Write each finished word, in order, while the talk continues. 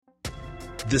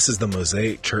This is the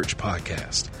Mosaic Church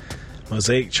podcast.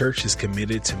 Mosaic Church is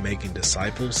committed to making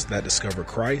disciples that discover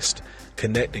Christ,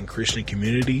 connect in Christian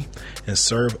community, and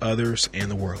serve others and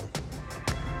the world.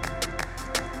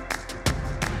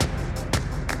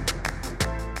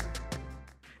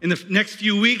 In the next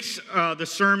few weeks, the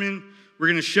sermon, we're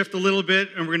going to shift a little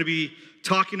bit, and we're going to be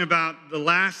talking about the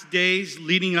last days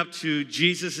leading up to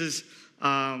Jesus'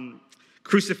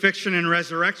 crucifixion and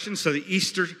resurrection, so the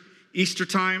Easter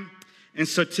time. And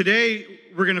so today,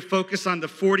 we're going to focus on the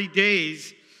 40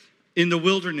 days in the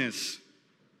wilderness.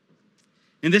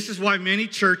 And this is why many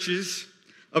churches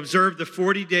observe the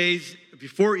 40 days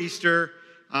before Easter,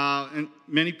 and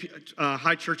many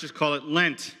high churches call it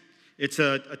Lent. It's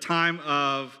a time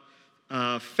of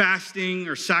fasting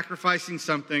or sacrificing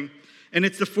something. And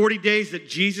it's the 40 days that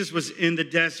Jesus was in the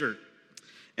desert.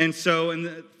 And so in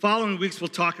the following weeks, we'll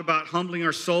talk about humbling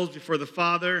our souls before the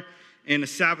Father and a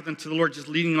Sabbath unto the Lord, just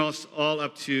leading us all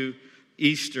up to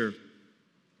Easter.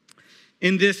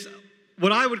 In this,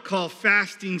 what I would call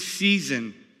fasting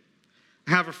season, I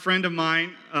have a friend of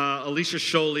mine, Alicia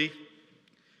Sholey.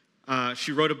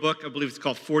 She wrote a book, I believe it's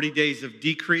called 40 Days of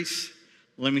Decrease.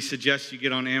 Let me suggest you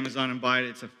get on Amazon and buy it.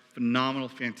 It's a phenomenal,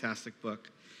 fantastic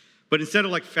book. But instead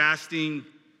of like fasting,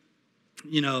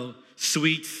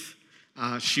 sweets,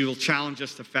 she will challenge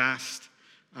us to fast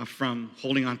from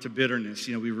holding on to bitterness.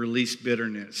 We release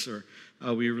bitterness, or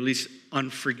we release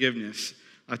unforgiveness.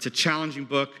 It's a challenging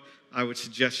book. I would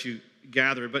suggest you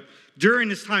gather it. But during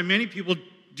this time, many people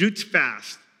do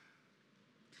fast.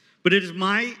 But it is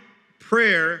my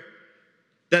prayer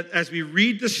that as we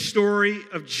read the story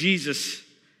of Jesus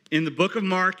in the book of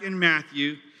Mark and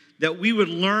Matthew, that we would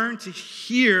learn to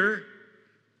hear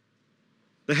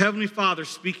the Heavenly Father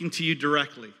speaking to you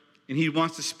directly. And He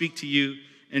wants to speak to you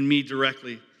and me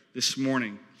directly this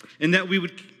morning. And that we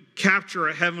would capture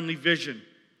a heavenly vision.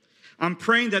 I'm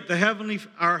praying that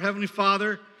our Heavenly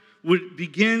Father would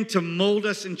begin to mold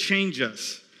us and change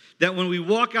us. That when we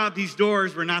walk out these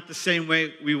doors, we're not the same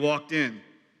way we walked in.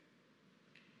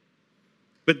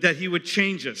 But that He would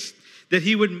change us. That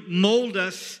He would mold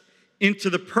us into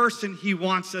the person He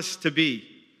wants us to be.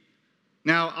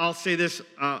 Now, I'll say this,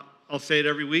 I'll say it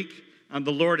every week.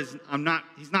 The Lord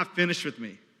He's not finished with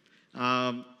me.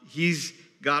 He's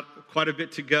got quite a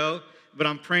bit to go, but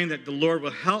I'm praying that the Lord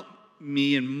will help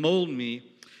me and mold me,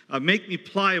 make me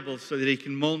pliable so that He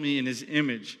can mold me in His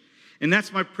image. And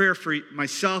that's my prayer for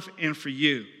myself and for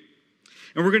you.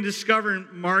 And we're going to discover in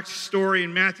Mark's story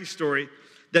and Matthew's story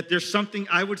that there's something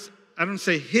I don't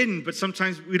say hidden, but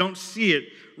sometimes we don't see it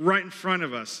right in front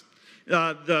of us.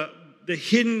 The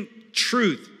hidden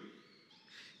truth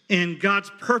and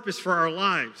God's purpose for our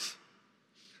lives.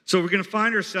 So we're going to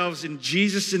find ourselves in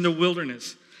Jesus in the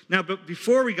wilderness. Now, but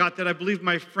before we got that, I believe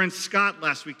my friend Scott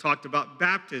last week talked about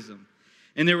baptism.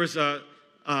 And there was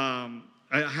I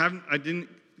didn't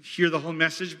hear the whole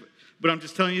message, but I'm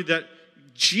just telling you that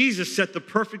Jesus set the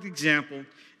perfect example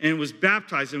and was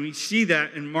baptized. And we see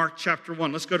that in Mark chapter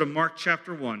 1. Let's go to Mark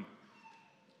chapter 1.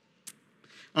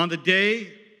 On the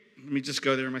day, let me just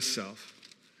go there myself.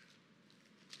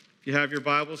 If you have your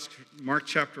Bibles, Mark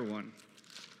chapter 1.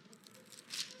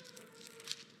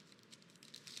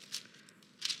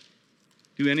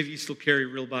 Do any of you still carry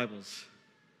real Bibles?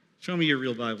 Show me your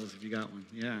real Bibles if you got one.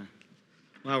 Yeah.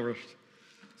 Wow,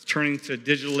 it's turning to a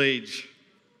digital age.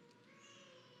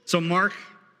 So Mark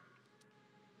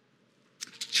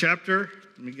chapter,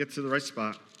 let me get to the right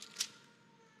spot.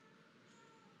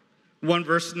 1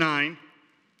 verse 9.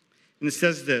 And it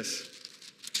says this.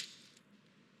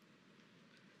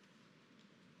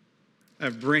 I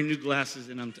have brand new glasses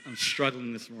and I'm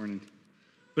struggling this morning.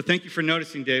 But thank you for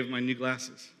noticing, Dave, my new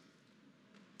glasses.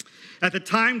 At the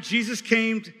time Jesus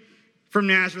came from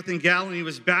Nazareth in Galilee, He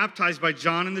was baptized by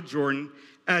John in the Jordan.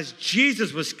 As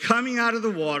Jesus was coming out of the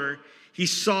water, He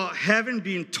saw heaven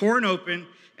being torn open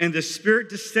and the Spirit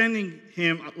descending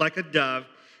Him like a dove.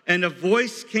 And a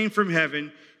voice came from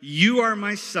heaven, "You are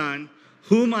my Son,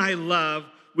 whom I love.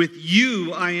 With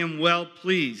you I am well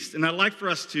pleased." And I'd like for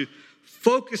us to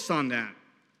focus on that.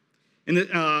 In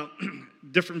the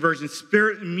different versions,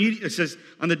 it says,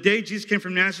 on the day Jesus came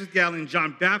from Nazareth, Galilee, and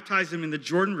John baptized Him in the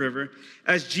Jordan River.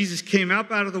 As Jesus came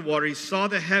up out of the water, He saw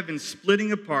the heavens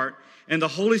splitting apart and the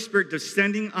Holy Spirit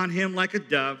descending on Him like a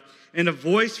dove. And a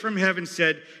voice from heaven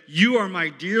said, "You are my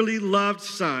dearly loved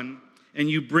Son, and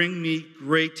you bring me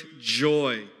great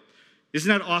joy." Isn't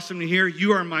that awesome to hear?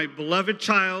 You are my beloved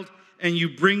child, and you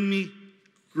bring me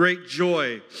great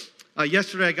joy.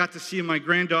 Yesterday, I got to see my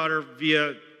granddaughter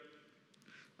via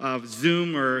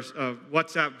Zoom or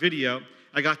WhatsApp video.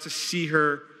 I got to see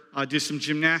her do some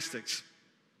gymnastics.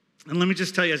 And let me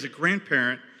just tell you, as a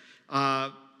grandparent,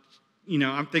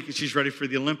 I'm thinking she's ready for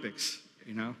the Olympics,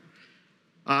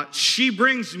 She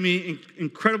brings me an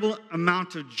incredible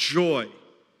amount of joy.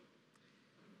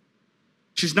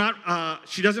 She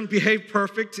doesn't behave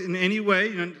perfect in any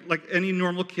way, like any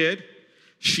normal kid.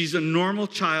 She's a normal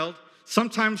child.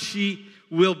 Sometimes she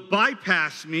will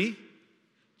bypass me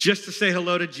just to say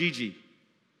hello to Gigi.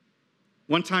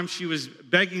 One time she was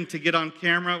begging to get on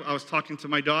camera. I was talking to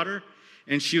my daughter,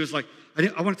 and she was like,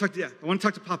 I want to talk to Dad. I want to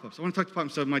talk to Pop-Ups. I want to talk to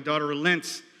Pop-Ups. So my daughter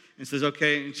relents and says,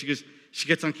 okay. And she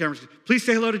gets on camera. She goes, please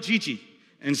say hello to Gigi.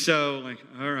 And so,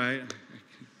 all right.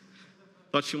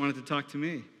 Thought she wanted to talk to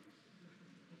me.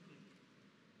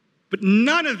 But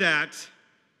none of that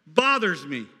bothers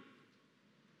me.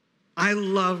 I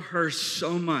love her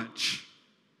so much,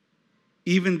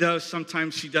 even though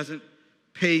sometimes she doesn't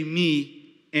pay me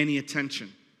any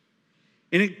attention.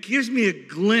 And it gives me a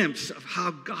glimpse of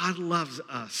how God loves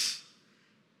us.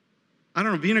 I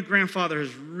don't know, being a grandfather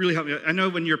has really helped me. I know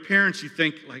when you're parents, you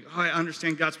think I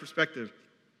understand God's perspective.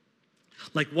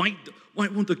 Why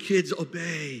won't the kids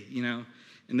obey, And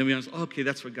then we understand, okay,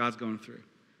 that's what God's going through.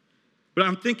 But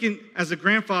I'm thinking, as a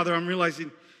grandfather, I'm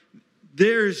realizing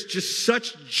there's just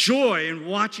such joy in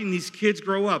watching these kids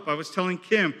grow up. I was telling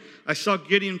Kim, I saw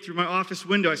Gideon through my office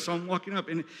window. I saw him walking up,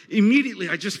 and immediately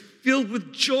I just filled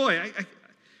with joy.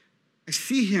 I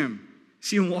see him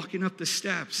walking up the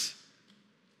steps.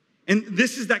 And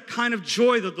this is that kind of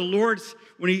joy that the Lord's,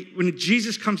 when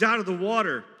Jesus comes out of the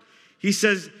water, he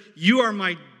says, you are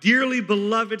my dearly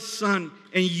beloved son,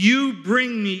 and you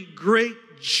bring me great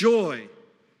joy.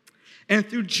 And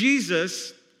through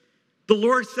Jesus, the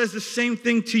Lord says the same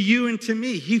thing to you and to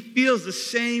me. He feels the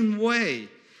same way.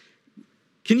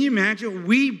 Can you imagine?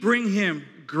 We bring him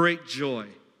great joy.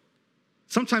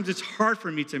 Sometimes it's hard for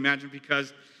me to imagine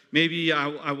because maybe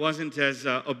I wasn't as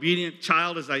obedient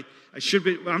child as I should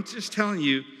be. I'm just telling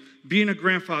you, being a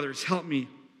grandfather has helped me.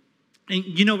 And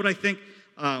you know what I think?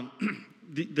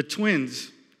 The twins,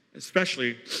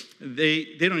 especially,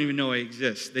 they don't even know I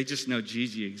exist. They just know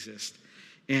Gigi exists.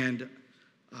 And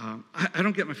I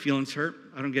don't get my feelings hurt.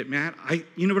 I don't get mad.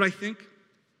 You know what I think?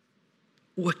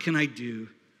 What can I do?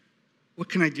 What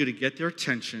can I do to get their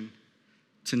attention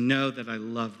to know that I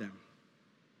love them?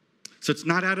 So it's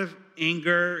not out of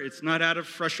anger. It's not out of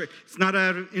frustration. It's not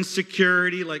out of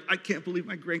insecurity. I can't believe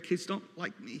my grandkids don't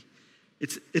like me.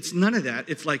 It's none of that.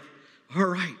 It's all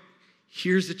right,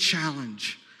 here's a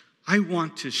challenge. I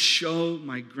want to show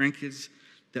my grandkids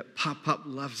that Pop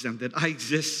loves them, that I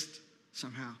exist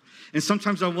somehow. And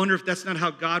sometimes I wonder if that's not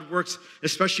how God works,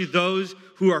 especially those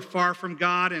who are far from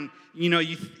God. And,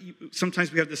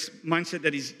 sometimes we have this mindset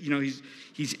that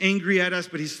he's angry at us,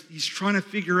 but he's trying to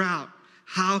figure out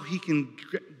how he can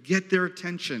get their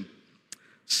attention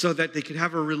so that they could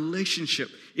have a relationship.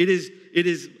 It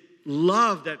is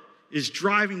love that is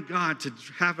driving God to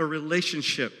have a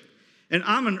relationship. And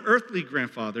I'm an earthly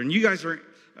grandfather, and you guys are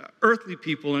earthly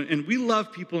people, and we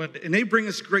love people, and they bring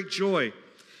us great joy.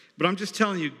 But I'm just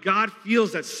telling you, God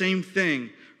feels that same thing.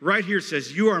 Right here it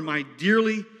says, you are my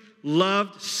dearly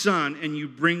loved son, and you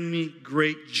bring me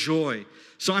great joy.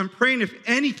 So I'm praying, if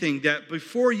anything, that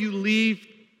before you leave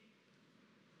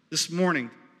this morning,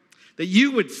 that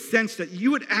you would sense that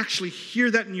you would actually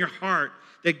hear that in your heart,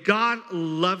 that God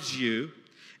loves you.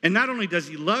 And not only does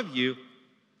he love you,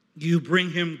 you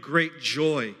bring him great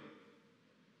joy.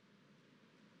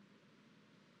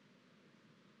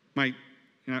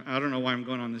 I don't know why I'm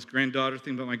going on this granddaughter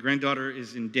thing, but my granddaughter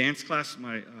is in dance class,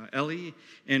 my Ellie,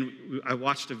 and I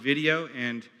watched a video,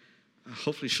 and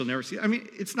hopefully she'll never see it. I mean,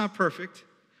 it's not perfect,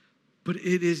 but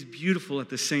it is beautiful at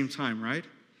the same time, right?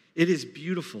 It is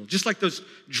beautiful. Just like those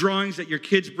drawings that your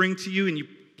kids bring to you, and you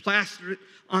plaster it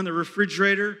on the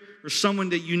refrigerator, or someone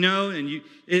that you know, and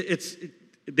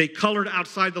they colored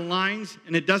outside the lines,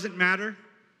 and it doesn't matter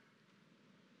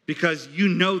because you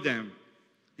know them,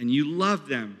 and you love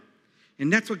them.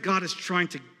 And that's what God is trying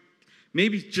to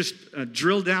maybe just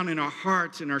drill down in our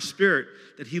hearts and our spirit,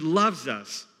 that he loves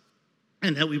us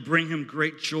and that we bring him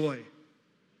great joy.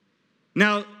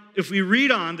 Now, if we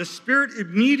read on, the Spirit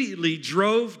immediately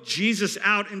drove Jesus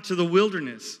out into the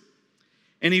wilderness.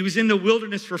 And he was in the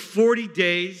wilderness for 40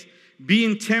 days,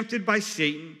 being tempted by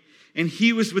Satan. And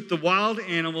he was with the wild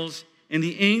animals, and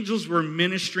the angels were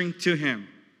ministering to him.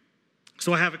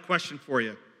 So I have a question for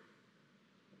you.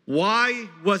 Why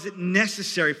was it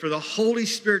necessary for the Holy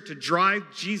Spirit to drive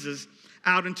Jesus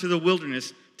out into the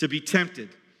wilderness to be tempted?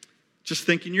 Just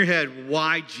think in your head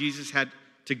why Jesus had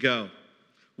to go.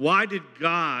 Why did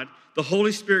God, the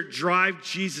Holy Spirit, drive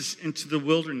Jesus into the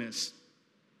wilderness?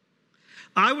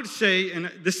 I would say,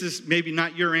 and this is maybe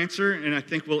not your answer, and I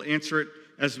think we'll answer it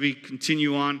as we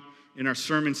continue on in our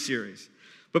sermon series.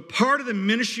 But part of the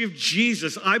ministry of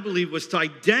Jesus, I believe, was to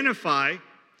identify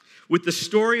with the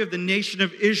story of the nation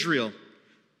of Israel.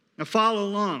 Now follow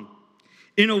along.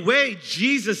 In a way,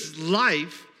 Jesus'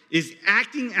 life is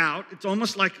acting out, it's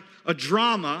almost like a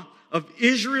drama of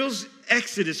Israel's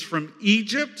exodus from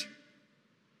Egypt,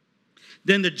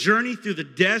 then the journey through the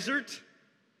desert,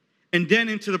 and then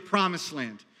into the promised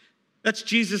land. That's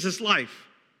Jesus' life.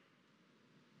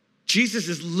 Jesus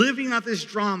is living out this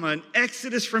drama, an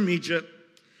exodus from Egypt,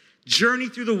 journey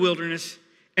through the wilderness,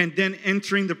 and then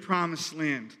entering the promised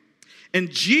land. And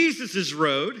Jesus'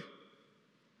 road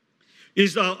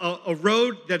is a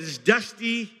road that is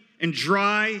dusty and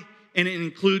dry, and it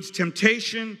includes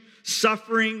temptation,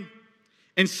 suffering,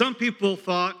 and some people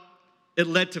thought it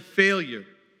led to failure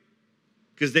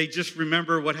because they just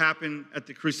remember what happened at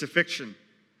the crucifixion.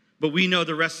 But we know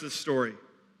the rest of the story.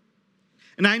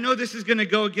 And I know this is going to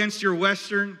go against your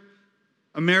Western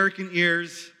American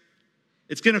ears.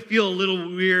 It's going to feel a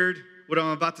little weird, what I'm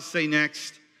about to say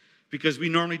next, because we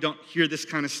normally don't hear this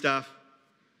kind of stuff.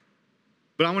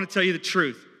 But I want to tell you the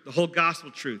truth, the whole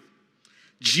gospel truth.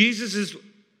 Jesus'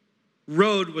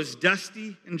 road was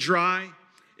dusty and dry.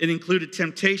 It included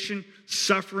temptation,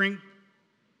 suffering,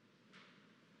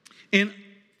 and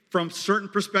from certain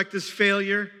perspectives,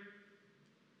 failure.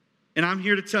 And I'm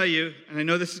here to tell you, and I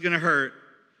know this is going to hurt,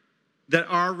 that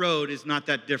our road is not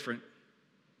that different.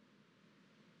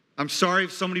 I'm sorry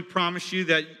if somebody promised you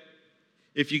that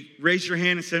if you raise your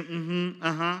hand and say,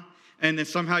 and then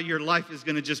somehow your life is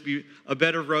going to just be a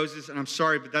bed of roses, and I'm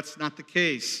sorry, but that's not the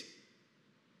case.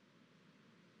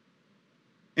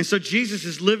 And so Jesus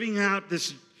is living out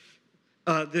this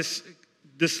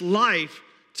life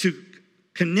to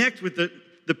connect with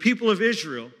the people of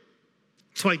Israel,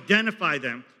 to identify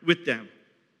them with them.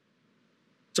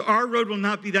 So our road will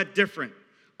not be that different.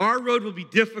 Our road will be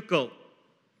difficult.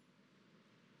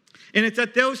 And it's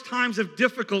at those times of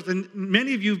difficulty, and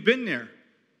many of you have been there,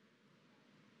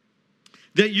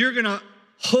 that you're going to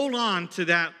hold on to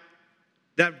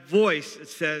that voice that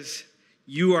says,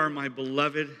 "You are my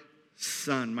beloved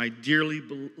Son, my dearly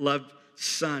beloved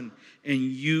Son, and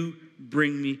you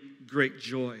bring me great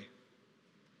joy."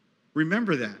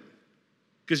 Remember that,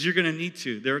 because you're going to need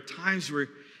to. There are times where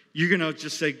you're going to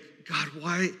just say, "God,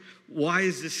 why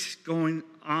is this going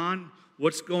on?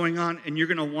 What's going on?" And you're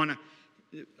going to want to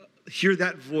hear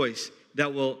that voice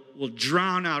that will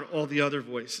drown out all the other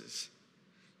voices.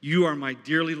 "You are my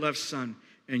dearly loved Son,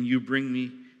 and you bring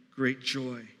me great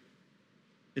joy."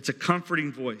 It's a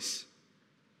comforting voice.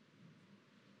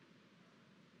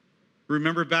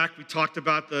 Remember back, we talked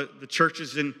about the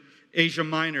churches in Asia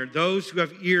Minor. Those who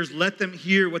have ears, let them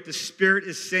hear what the Spirit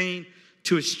is saying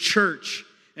to His church.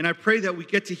 And I pray that we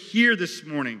get to hear this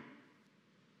morning.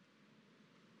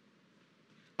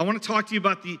 I want to talk to you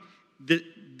about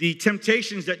the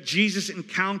temptations that Jesus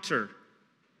encountered.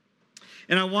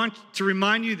 And I want to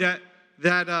remind you that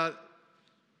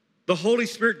the Holy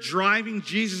Spirit driving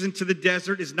Jesus into the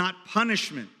desert is not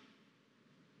punishment.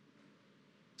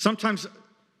 Sometimes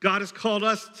God has called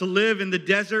us to live in the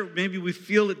desert. Maybe we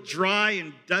feel it dry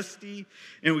and dusty,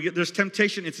 and there's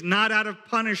temptation. It's not out of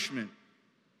punishment,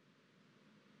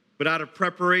 but out of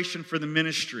preparation for the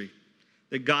ministry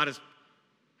that God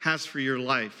has for your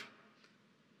life.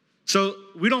 So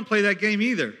we don't play that game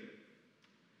either.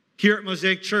 Here at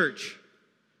Mosaic Church,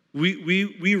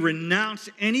 we renounce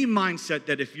any mindset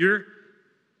that if you're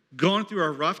going through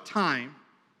a rough time,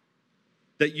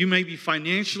 that you may be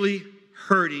financially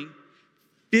hurting,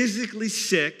 physically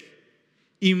sick,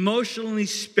 emotionally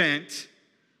spent,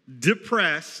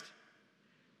 depressed.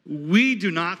 We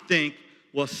do not think,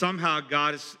 well, somehow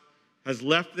God has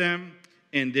left them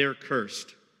and they're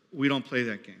cursed. We don't play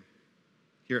that game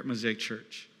here at Mosaic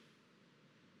Church.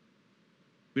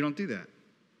 We don't do that.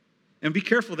 And be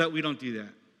careful that we don't do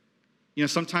that. You know,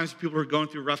 sometimes people are going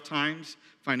through rough times,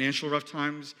 financial rough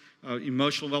times,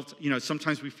 emotional.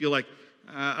 Sometimes we feel like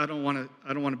I don't want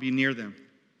to be near them.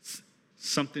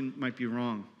 Something might be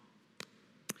wrong.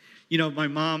 You know, my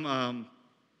mom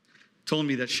told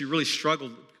me that she really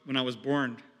struggled when I was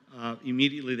born.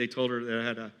 Immediately, they told her that I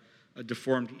had a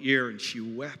deformed ear, and she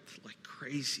wept like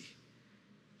crazy.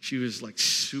 She was like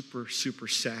super, super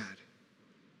sad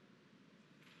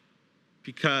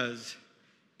because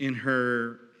in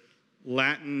her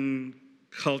Latin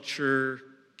culture,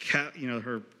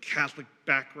 her Catholic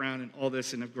background and all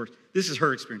this, and of course, this is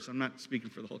her experience. I'm not speaking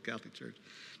for the whole Catholic Church.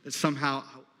 That somehow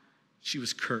she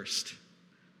was cursed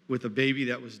with a baby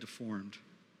that was deformed.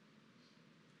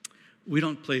 We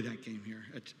don't play that game here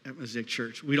at Mosaic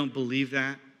Church. We don't believe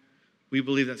that. We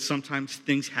believe that sometimes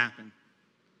things happen.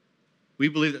 We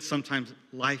believe that sometimes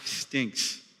life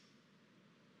stinks.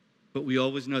 but we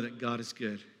always know that God is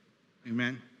good.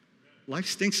 Amen? Life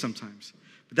stinks sometimes,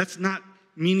 but that's not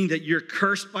meaning that you're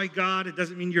cursed by God. It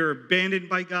doesn't mean you're abandoned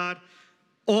by God.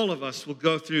 All of us will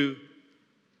go through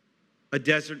a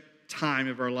desert time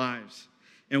of our lives,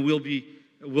 and we'll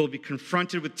be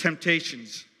confronted with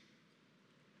temptations.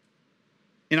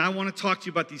 And I want to talk to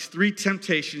you about these 3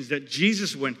 temptations that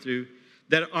Jesus went through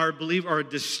that I believe are a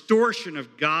distortion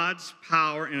of God's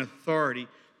power and authority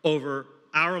over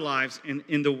our lives and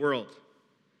in the world.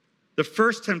 The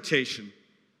first temptation,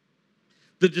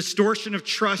 the distortion of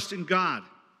trust in God.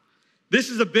 This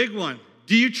is a big one.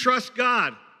 Do you trust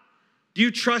God? Do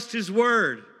you trust His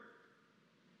word?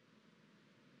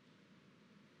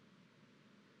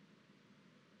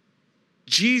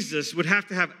 Jesus would have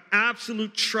to have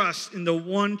absolute trust in the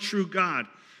one true God.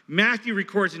 Matthew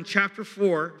records in chapter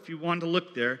 4, if you want to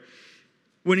look there,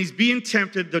 when he's being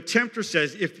tempted, the tempter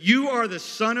says, if you are the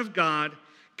Son of God,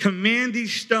 command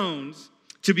these stones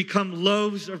to become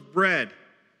loaves of bread.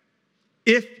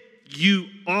 If you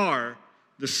are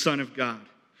the Son of God.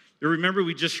 You remember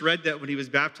we just read that when he was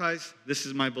baptized? This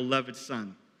is my beloved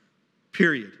Son.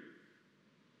 Period.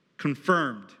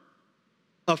 Confirmed.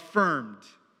 Affirmed.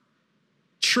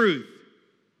 Truth.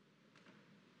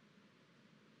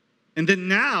 And then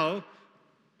now,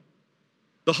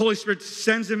 the Holy Spirit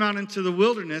sends him out into the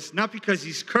wilderness, not because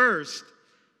he's cursed.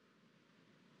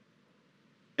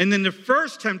 And then the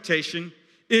first temptation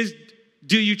is,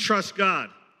 do you trust God?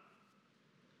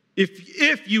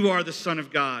 If you are the Son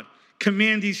of God,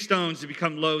 command these stones to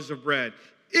become loaves of bread.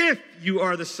 If you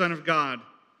are the Son of God,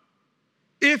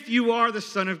 if you are the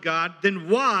Son of God, then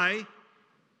why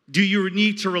do you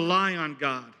need to rely on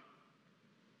God?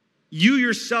 You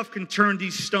yourself can turn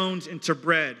these stones into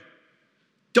bread.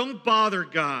 Don't bother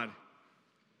God.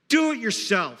 Do it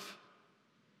yourself.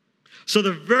 So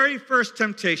the very first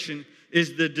temptation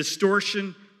is the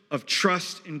distortion of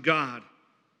trust in God.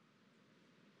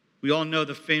 We all know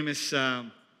the famous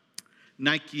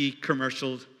Nike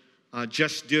commercial,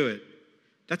 Just Do It.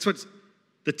 That's what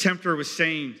the tempter was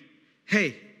saying.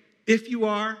 Hey, if you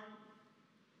are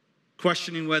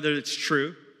questioning whether it's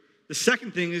true, the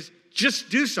second thing is just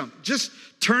do something. Just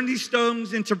turn these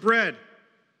stones into bread.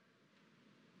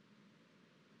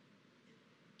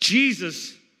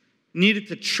 Jesus needed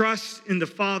to trust in the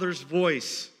Father's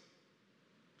voice,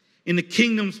 in the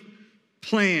kingdom's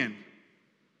plan,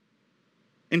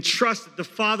 and trust that the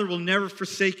Father will never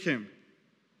forsake him.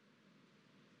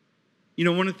 You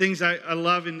know, one of the things I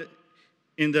love in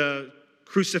the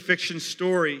crucifixion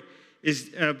story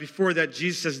is before that,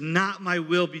 Jesus says, not my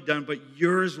will be done, but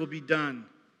yours will be done.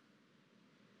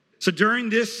 So during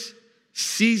this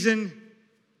season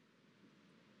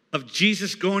of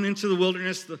Jesus going into the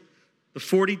wilderness, the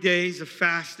 40 days of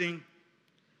fasting,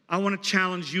 I want to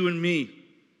challenge you and me.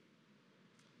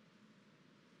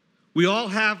 We all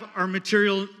have our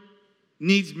material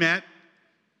needs met,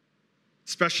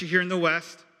 especially here in the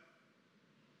West.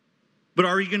 But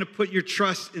are you going to put your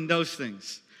trust in those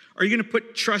things? Are you going to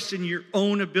put trust in your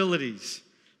own abilities?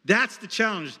 That's the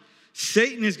challenge.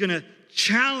 Satan is going to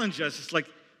challenge us. It's like,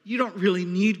 you don't really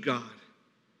need God.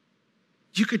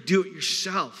 You could do it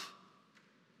yourself.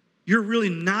 You're really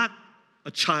not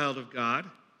a child of God.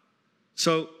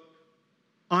 So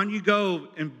on you go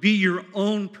and be your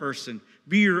own person.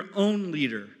 Be your own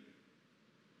leader.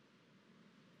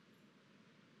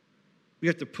 We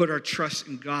have to put our trust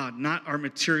in God, not our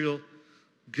material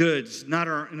goods, not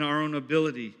in our own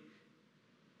ability.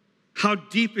 How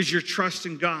deep is your trust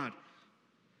in God?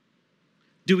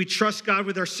 Do we trust God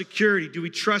with our security? Do we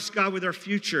trust God with our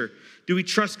future? Do we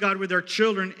trust God with our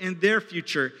children and their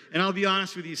future? And I'll be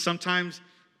honest with you, sometimes,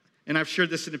 and I've shared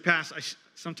this in the past,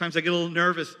 sometimes I get a little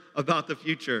nervous about the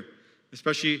future,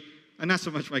 especially, and not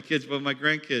so much my kids, but my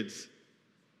grandkids.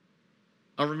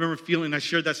 I remember feeling, I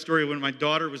shared that story when my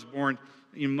daughter was born.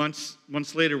 Months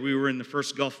later, we were in the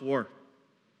first Gulf War.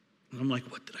 And I'm like,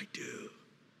 what did I do?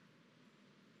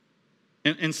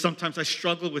 And sometimes I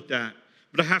struggle with that.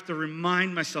 But I have to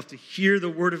remind myself to hear the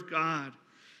word of God,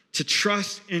 to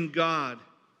trust in God,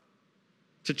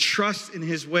 to trust in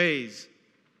his ways.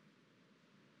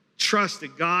 Trust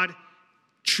that God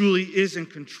truly is in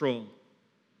control.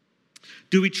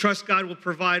 Do we trust God will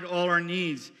provide all our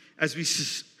needs as we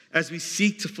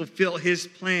seek to fulfill his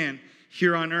plan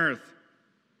here on earth?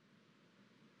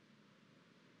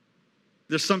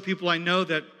 There's some people I know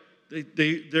that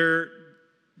they're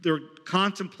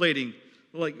contemplating,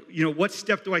 like, you know, what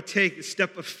step do I take? A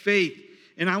step of faith.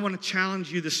 And I want to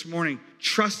challenge you this morning.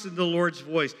 Trust in the Lord's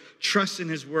voice. Trust in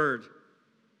his word.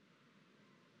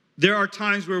 There are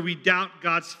times where we doubt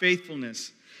God's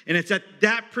faithfulness. And it's at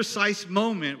that precise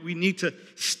moment we need to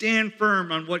stand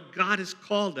firm on what God has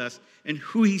called us and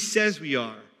who he says we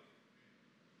are.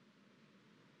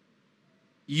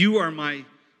 You are my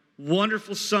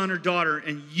wonderful son or daughter,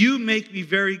 and you make me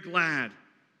very glad.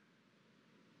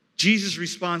 Jesus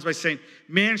responds by saying,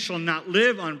 man shall not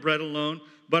live on bread alone,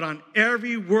 but on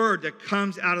every word that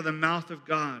comes out of the mouth of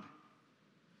God.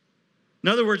 In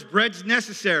other words, bread's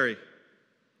necessary.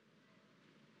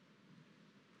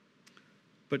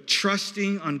 But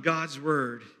trusting on God's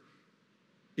word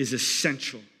is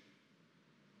essential.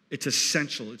 It's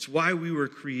essential. It's why we were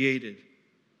created.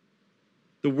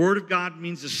 The word of God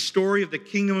means the story of the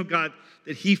kingdom of God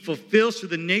that he fulfills through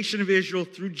the nation of Israel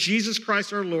through Jesus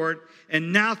Christ our Lord,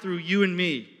 and now through you and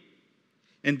me.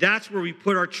 And that's where we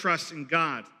put our trust in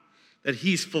God, that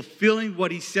he's fulfilling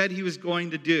what he said he was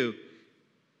going to do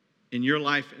in your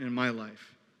life and in my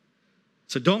life.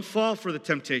 So don't fall for the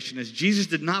temptation, as Jesus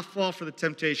did not fall for the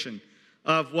temptation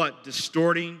of what?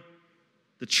 Distorting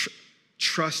the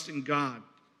trust in God.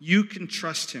 You can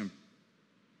trust him.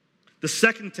 The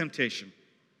second temptation,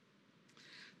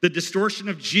 the distortion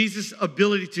of Jesus'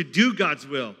 ability to do God's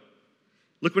will.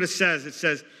 Look what it says. It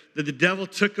says that the devil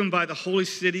took him by the holy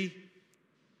city,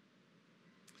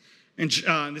 and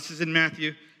this is in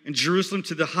Matthew, in Jerusalem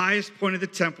to the highest point of the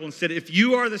temple and said, if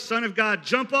you are the Son of God,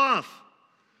 jump off.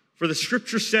 For the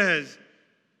scripture says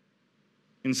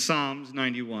in Psalms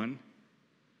 91,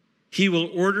 he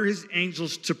will order his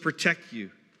angels to protect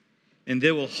you, and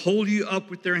they will hold you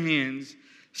up with their hands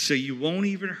so you won't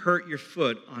even hurt your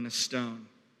foot on a stone.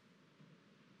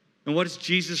 And what is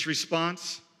Jesus'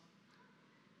 response?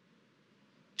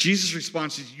 Jesus'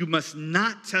 response is, you must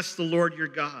not test the Lord your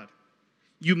God.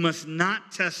 You must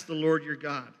not test the Lord your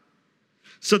God.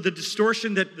 So the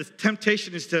distortion, that the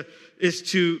temptation is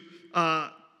to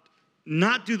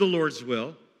not do the Lord's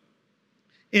will,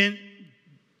 and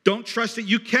don't trust that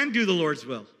you can do the Lord's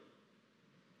will.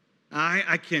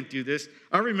 I can't do this.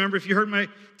 I remember, if you heard my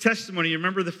testimony, you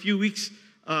remember a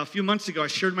few months ago, I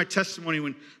shared my testimony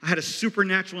when I had a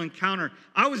supernatural encounter.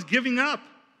 I was giving up.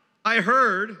 I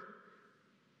heard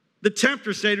the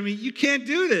tempter say to me, you can't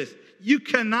do this. You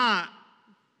cannot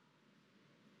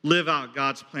live out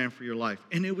God's plan for your life.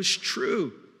 And it was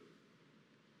true.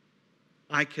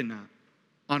 I cannot.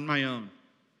 On my own.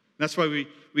 That's why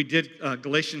we did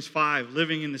Galatians 5,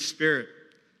 living in the Spirit,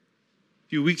 a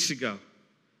few weeks ago.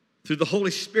 Through the Holy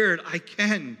Spirit,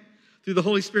 through the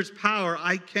Holy Spirit's power,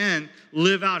 I can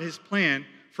live out his plan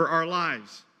for our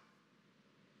lives.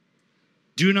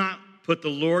 Do not put the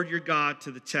Lord your God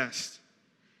to the test.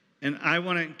 And I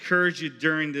want to encourage you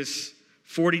during this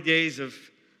 40 days of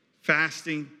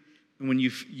fasting, and when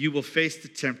you will face the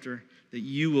tempter, that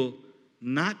you will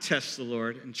not test the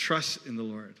Lord and trust in the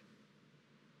Lord.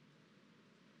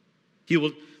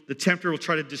 The tempter will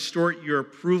try to distort your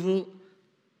approval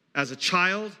as a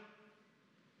child,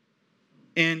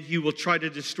 and he will try to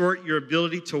distort your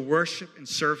ability to worship and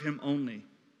serve him only.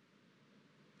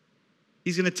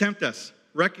 He's going to tempt us.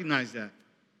 Recognize that.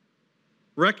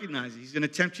 Recognize it. He's going to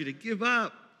tempt you to give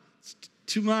up. It's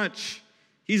too much.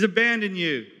 He's abandoned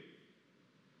you.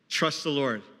 Trust the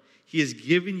Lord. He has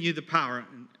given you the power.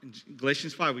 In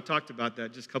Galatians 5, we talked about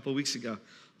that just a couple of weeks ago.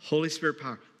 Holy Spirit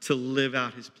power to live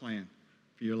out his plan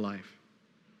for your life.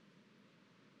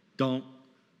 Don't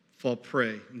fall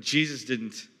prey. And Jesus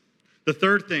didn't. The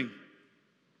third thing,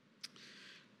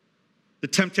 the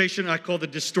temptation I call the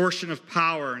distortion of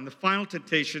power. And the final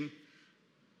temptation,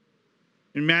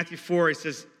 in Matthew 4, he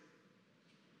says,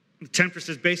 the tempter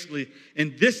says basically,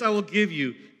 and this I will give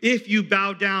you if you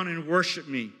bow down and worship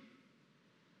me.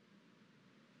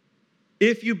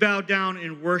 If you bow down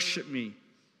and worship me.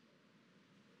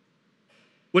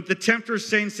 What the tempter is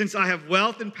saying, since I have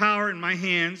wealth and power in my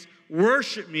hands,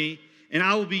 worship me, and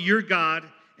I will be your God,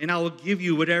 and I will give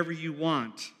you whatever you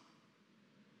want.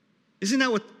 Isn't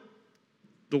that what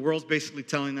the world's basically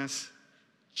telling us?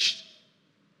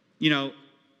 You know,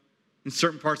 in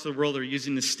certain parts of the world, they're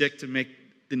using the stick to make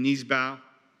the knees bow.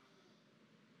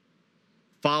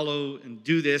 Follow and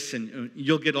do this, and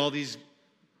you'll get all these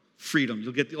freedom.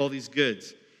 You'll get all these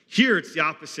goods. Here, it's the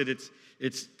opposite.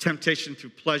 It's temptation through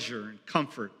pleasure and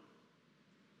comfort.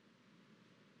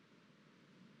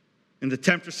 And the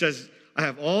tempter says, I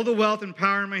have all the wealth and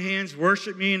power in my hands.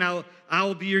 Worship me, and I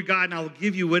will be your God, and I will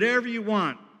give you whatever you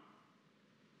want.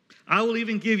 I will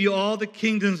even give you all the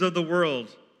kingdoms of the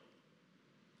world.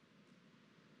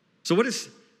 So what does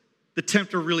the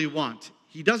tempter really want?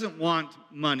 He doesn't want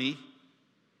money.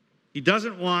 He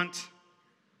doesn't want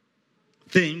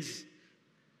things,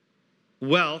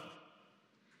 wealth.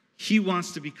 He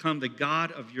wants to become the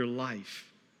God of your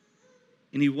life.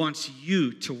 And he wants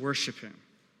you to worship him.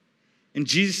 And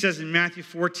Jesus says in Matthew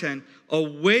 4:10,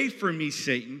 away from me,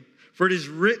 Satan, for it is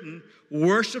written,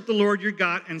 worship the Lord your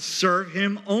God and serve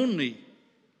him only.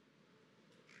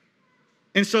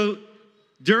 And so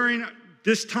during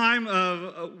this time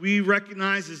we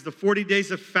recognize as the 40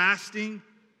 days of fasting,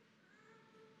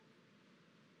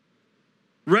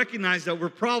 recognize that we're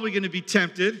probably going to be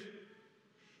tempted.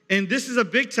 And this is a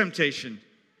big temptation,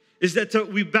 is that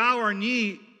we bow our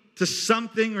knee to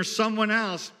something or someone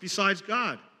else besides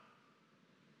God.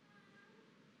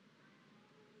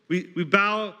 We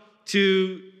bow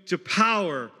to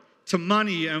power, to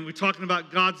money, and we're talking about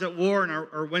God's at War in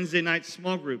our Wednesday night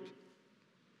small group.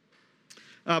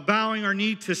 Bowing our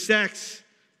knee to sex,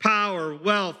 power,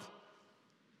 wealth,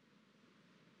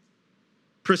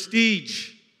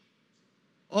 prestige.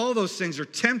 All those things are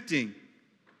tempting.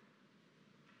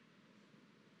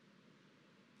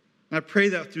 And I pray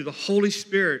that through the Holy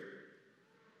Spirit,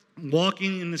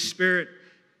 walking in the Spirit,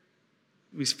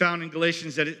 we found in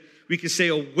Galatians that we can say,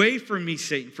 away from me,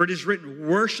 Satan, for it is written,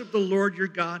 worship the Lord your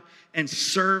God and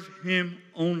serve him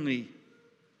only.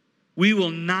 We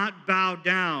will not bow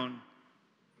down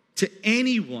to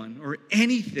anyone or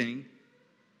anything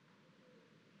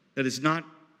that is not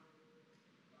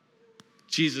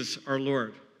Jesus our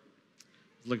Lord.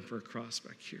 I'm looking for a cross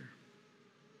back here.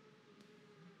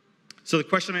 So the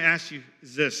question I ask you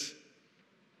is this,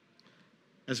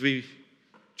 as we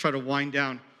try to wind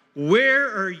down. Where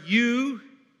are you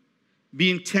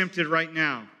being tempted right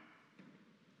now?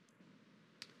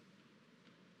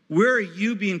 Where are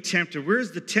you being tempted? Where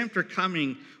is the tempter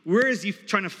coming? Where is he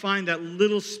trying to find that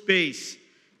little space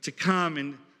to come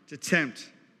and to tempt?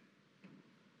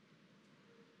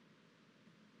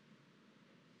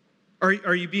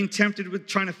 Are you being tempted with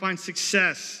trying to find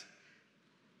success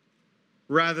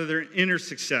rather than inner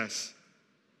success?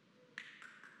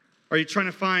 Are you trying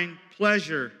to find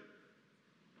pleasure?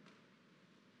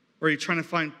 Or are you trying to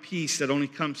find peace that only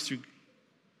comes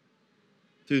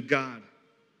through God?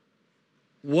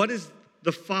 What is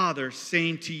the Father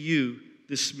saying to you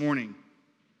this morning?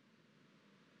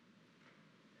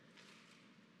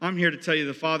 I'm here to tell you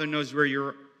the Father knows where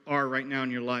you are right now in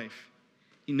your life.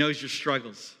 He knows your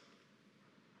struggles.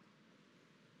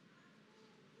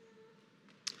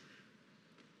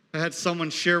 I had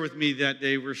someone share with me that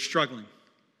they were struggling.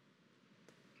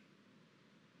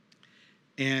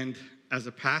 And as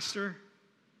a pastor,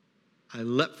 I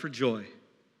leapt for joy.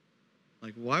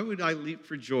 Like, why would I leap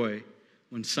for joy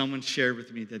when someone shared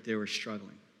with me that they were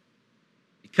struggling?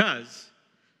 Because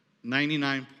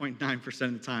 99.9%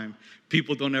 of the time,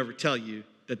 people don't ever tell you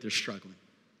that they're struggling.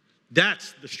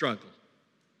 That's the struggle.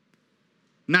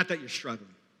 Not that you're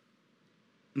struggling.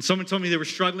 When someone told me they were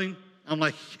struggling, I'm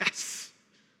like, yes.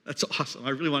 That's awesome.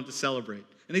 I really wanted to celebrate.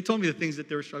 And they told me the things that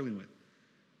they were struggling with.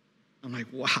 I'm like,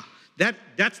 wow.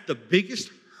 That's the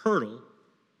biggest hurdle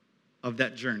of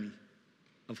that journey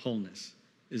of wholeness,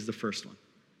 is the first one.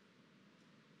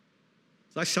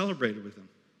 So I celebrated with them.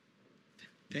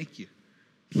 Thank you.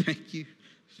 Thank you.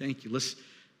 Thank you.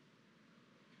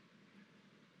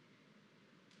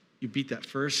 You beat that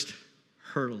first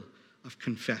hurdle of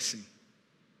confessing.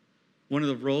 One of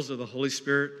the roles of the Holy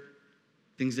Spirit,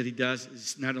 things that he does,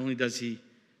 is not only does he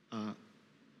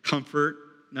comfort,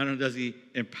 not only does he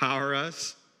empower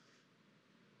us,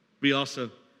 but he also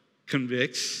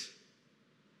convicts.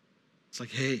 It's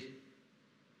like, hey,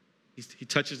 he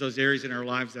touches those areas in our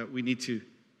lives that we need to,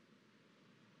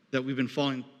 that we've been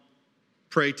falling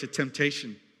prey to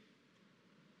temptation.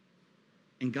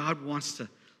 And God wants to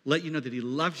let you know that he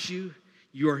loves you,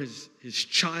 you are his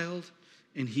child,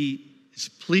 and he is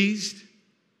pleased.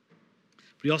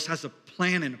 But he also has a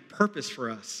plan and a purpose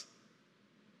for us.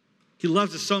 He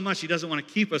loves us so much, he doesn't want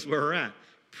to keep us where we're at.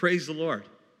 Praise the Lord.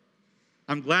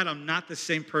 I'm glad I'm not the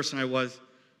same person I was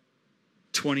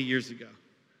 20 years ago,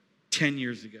 10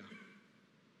 years ago.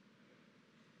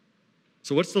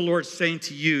 So what's the Lord saying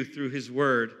to you through his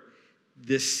word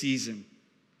this season?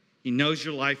 He knows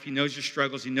your life. He knows your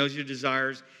struggles. He knows your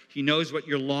desires. He knows what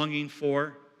you're longing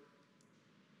for.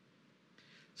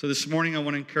 So this morning I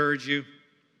want to encourage you.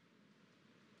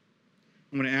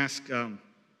 I'm going to ask,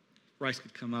 Bryce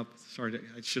could come up. Sorry,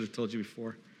 I should have told you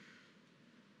before.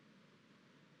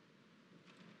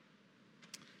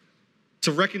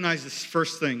 To recognize this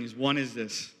first thing is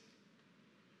this,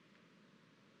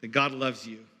 that God loves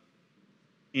you,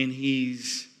 and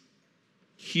he's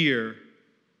here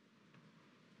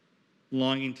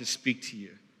longing to speak to you.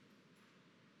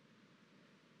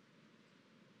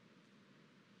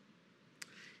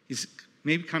 He's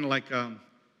maybe kind of like,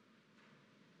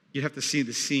 you have to see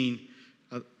the scene.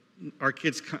 our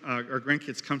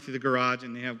grandkids come through the garage,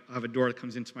 and they have a door that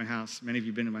comes into my house. Many of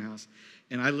you have been to my house.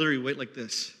 And I literally wait like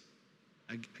this.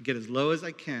 I get as low as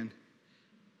I can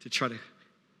to try to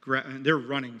grab, and they're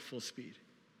running full speed,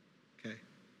 okay?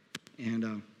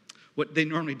 And what they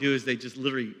normally do is they just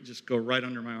literally just go right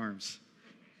under my arms.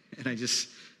 And I just,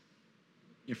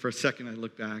 for a second, I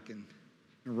look back, and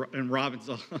Robin's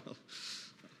all,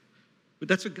 but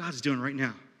that's what God's doing right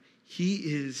now. He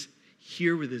is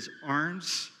here with his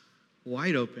arms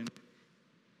wide open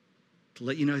to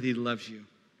let you know that he loves you.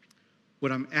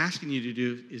 What I'm asking you to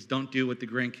do is don't do what the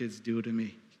grandkids do to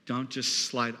me. Don't just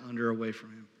slide under away from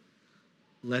him.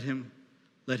 Let him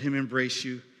embrace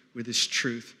you with his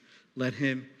truth. Let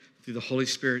him, through the Holy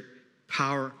Spirit,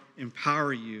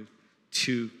 empower you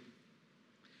to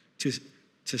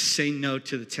say no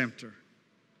to the tempter.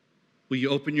 Will you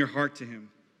open your heart to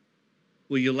him?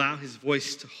 Will you allow his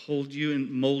voice to hold you and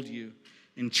mold you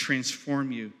and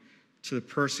transform you to the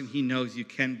person he knows you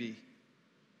can be?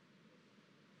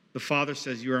 The Father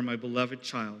says, "You are my beloved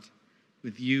child.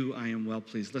 With you I am well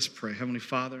pleased." Let's pray. Heavenly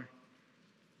Father,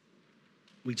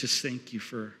 we just thank you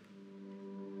for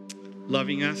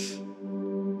loving us.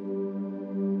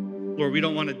 Lord, we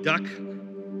don't want to duck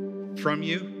from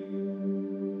you.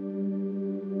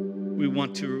 We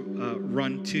want to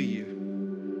run to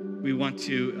you. We want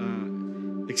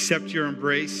to accept your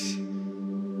embrace,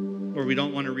 or we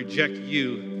don't want to reject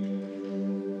you.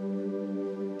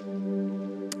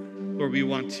 Lord, we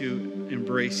want to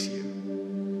embrace you.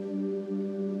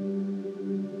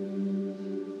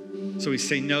 So we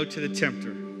say no to the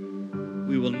tempter.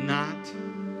 We will not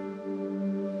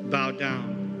bow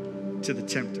down to the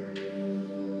tempter.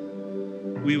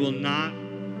 We will not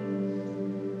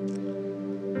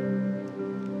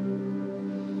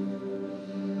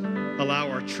allow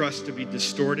our trust to be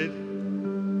distorted.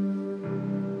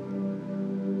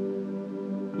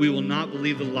 We will not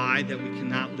believe the lie that we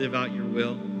cannot live out your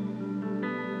will.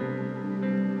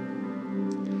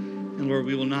 And Lord,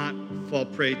 we will not fall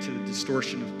prey to the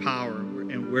distortion of power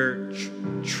and where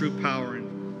true power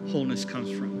and wholeness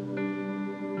comes from.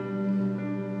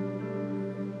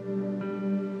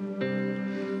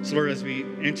 So Lord, as we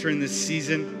enter in this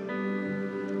season,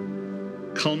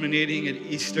 culminating at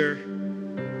Easter,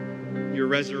 your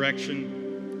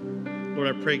resurrection,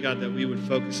 Lord, I pray, God, that we would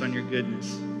focus on your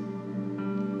goodness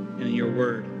and in your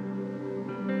word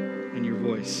and your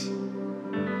voice.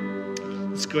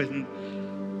 Let's go ahead and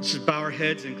let's just bow our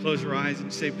heads and close our eyes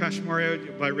and say, Pastor Mario,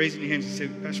 by raising your hands, you say,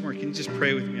 Pastor Mario, can you just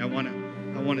pray with me? I want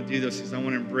to do those things. I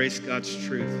want to embrace God's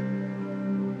truth.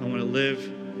 I want to live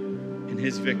in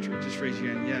his victory. Just raise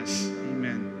your hand. Yes.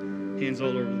 Amen. Hands all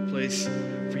over the place.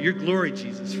 For your glory,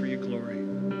 Jesus, for your glory.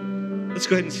 Let's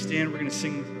go ahead and stand. We're going to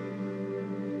sing.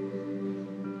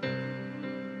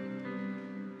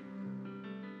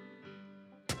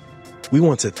 We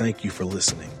want to thank you for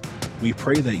listening. We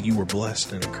pray that you were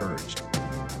blessed and encouraged.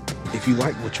 If you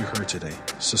like what you heard today,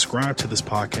 subscribe to this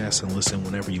podcast and listen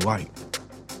whenever you like.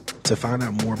 To find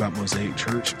out more about Mosaic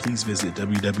Church, please visit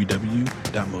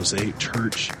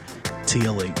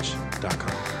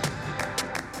www.mosaicchurchtlh.com.